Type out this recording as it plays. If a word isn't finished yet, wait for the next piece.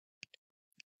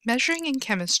Measuring in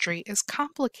chemistry is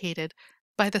complicated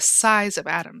by the size of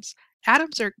atoms.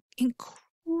 Atoms are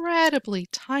incredibly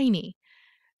tiny,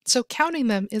 so counting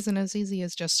them isn't as easy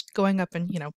as just going up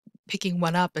and, picking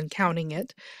one up and counting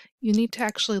it. You need to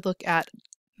actually look at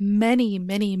many,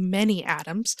 many, many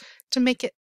atoms to make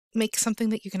something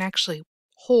that you can actually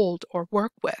hold or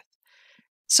work with.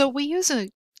 So we use a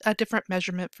different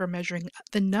measurement for measuring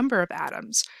the number of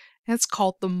atoms, and it's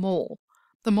called the mole.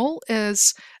 The mole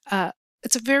is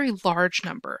it's a very large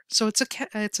number, so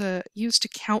it's used to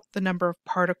count the number of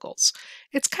particles.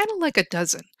 It's kind of like a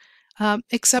dozen,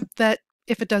 except that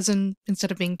if a dozen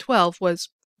instead of being 12 was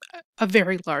a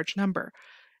very large number.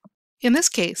 In this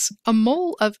case, a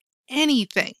mole of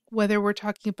anything, whether we're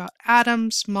talking about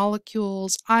atoms,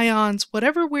 molecules, ions,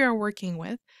 whatever we are working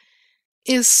with,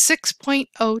 is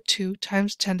 6.02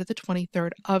 times 10 to the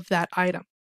 23rd of that item.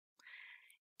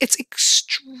 It's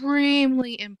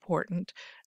extremely important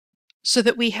so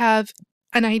that we have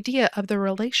an idea of the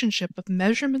relationship of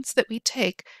measurements that we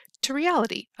take to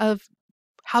reality of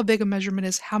how big a measurement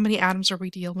is, how many atoms are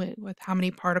we dealing with, how many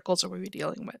particles are we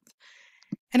dealing with.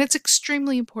 And it's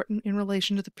extremely important in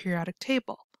relation to the periodic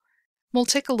table. We'll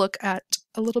take a look at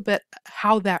a little bit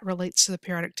how that relates to the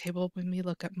periodic table when we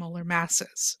look at molar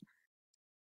masses.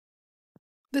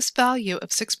 This value of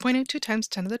 6.02 times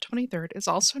 10 to the 23rd is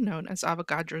also known as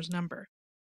Avogadro's number.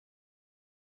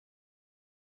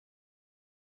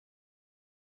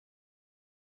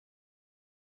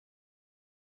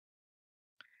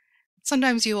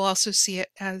 Sometimes you'll also see it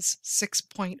as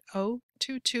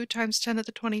 6.022 times 10 to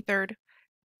the 23rd.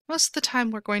 Most of the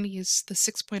time we're going to use the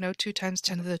 6.02 times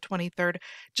 10 to the 23rd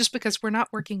just because we're not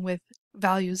working with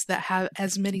values that have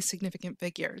as many significant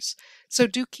figures. So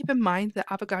do keep in mind that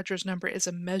Avogadro's number is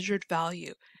a measured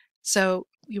value. So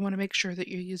you want to make sure that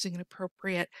you're using an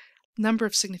appropriate number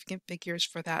of significant figures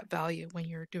for that value when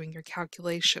you're doing your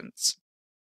calculations.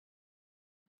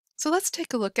 So let's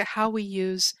take a look at how we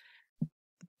use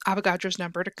Avogadro's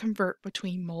number to convert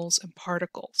between moles and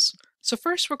particles. So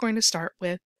first we're going to start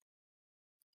with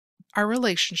our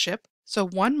relationship. So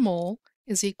 1 mole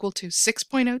is equal to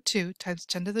 6.02 times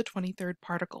 10 to the 23rd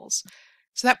particles.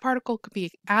 So that particle could be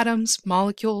atoms,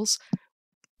 molecules,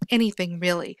 anything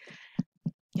really.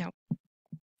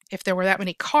 If there were that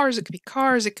many cars, it could be,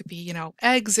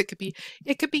 eggs, it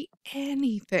could be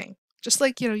anything. Just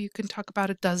like, you can talk about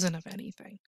a dozen of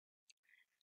anything.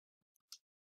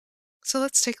 So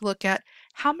let's take a look at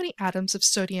how many atoms of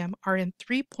sodium are in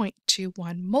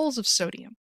 3.21 moles of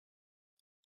sodium.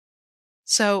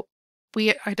 So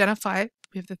we identify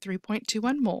we have the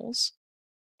 3.21 moles.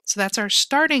 So that's our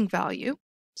starting value.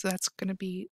 So that's going to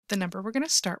be the number we're going to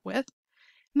start with.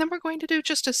 And then we're going to do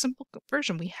just a simple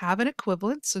conversion. We have an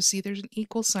equivalent, so see there's an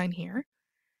equal sign here.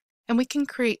 And we can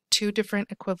create two different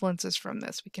equivalences from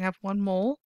this. We can have 1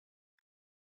 mole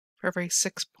for every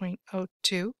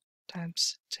 6.02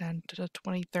 times 10 to the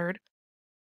 23rd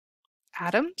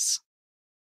atoms.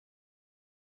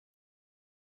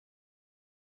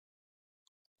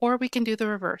 Or we can do the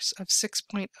reverse of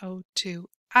 6.02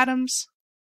 atoms,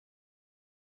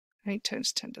 right,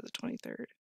 times 10 to the 23rd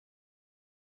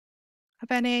of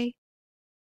Na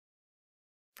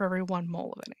for every 1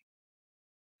 mole of Na.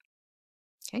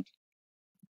 Okay.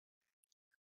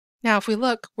 Now if we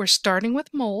look, we're starting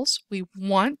with moles. We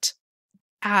want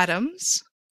atoms.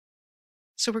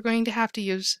 So we're going to have to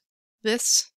use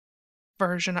this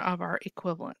version of our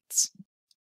equivalents.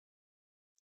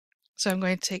 So I'm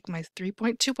going to take my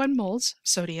 3.21 moles of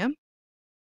sodium.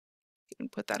 You can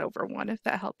put that over 1 if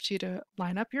that helps you to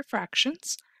line up your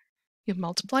fractions. You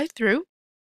multiply through,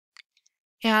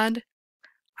 and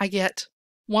I get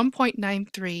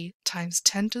 1.93 times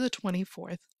 10 to the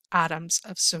 24th atoms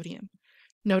of sodium.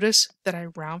 Notice that I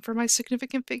round for my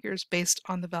significant figures based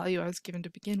on the value I was given to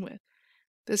begin with.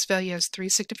 This value has 3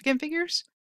 significant figures.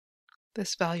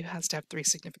 This value has to have 3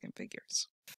 significant figures.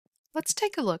 Let's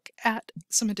take a look at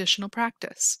some additional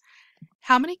practice.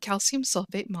 How many calcium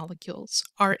sulfate molecules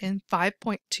are in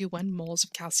 5.21 moles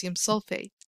of calcium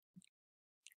sulfate?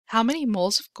 How many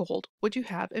moles of gold would you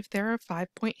have if there are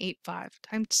 5.85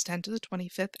 times 10 to the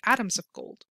 25th atoms of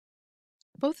gold?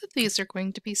 Both of these are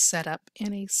going to be set up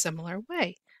in a similar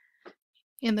way.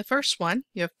 In the first one,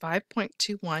 you have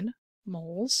 5.21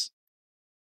 moles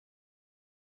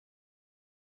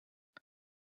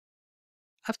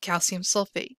of calcium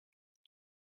sulfate.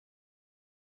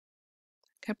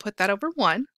 I put that over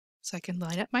 1 so I can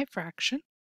line up my fraction.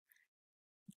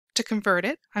 To convert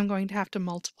it, I'm going to have to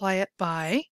multiply it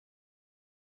by,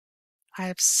 I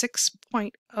have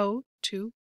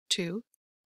 6.022,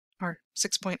 or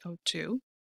 6.02.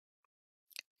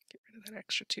 Get rid of that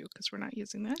extra 2 because we're not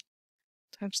using that,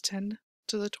 times 10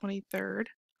 to the 23rd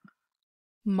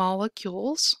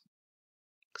molecules,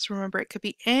 because remember it could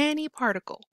be any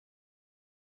particle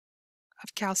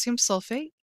of calcium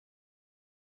sulfate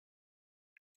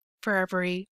for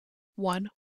every 1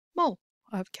 mole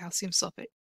of calcium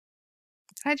sulfate.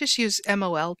 I just use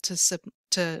MOL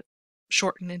to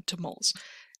shorten into moles.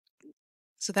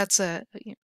 So that's and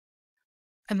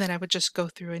then I would just go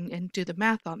through and do the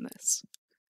math on this.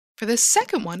 For this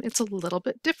second one, it's a little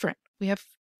bit different. We have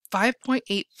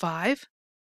 5.85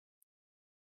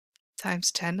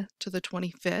 times 10 to the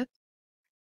 25th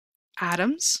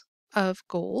atoms of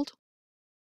gold.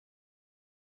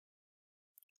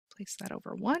 Place that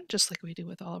over 1, just like we do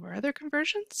with all of our other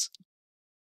conversions.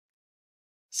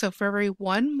 So for every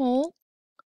 1 mole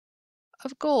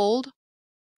of gold,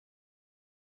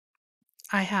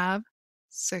 I have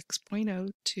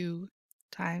 6.02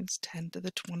 times 10 to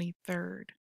the 23rd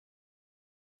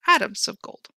atoms of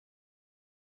gold.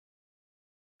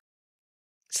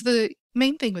 So the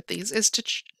main thing with these is to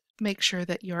make sure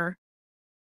that you're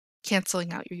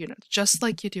canceling out your units, just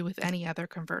like you do with any other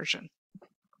conversion.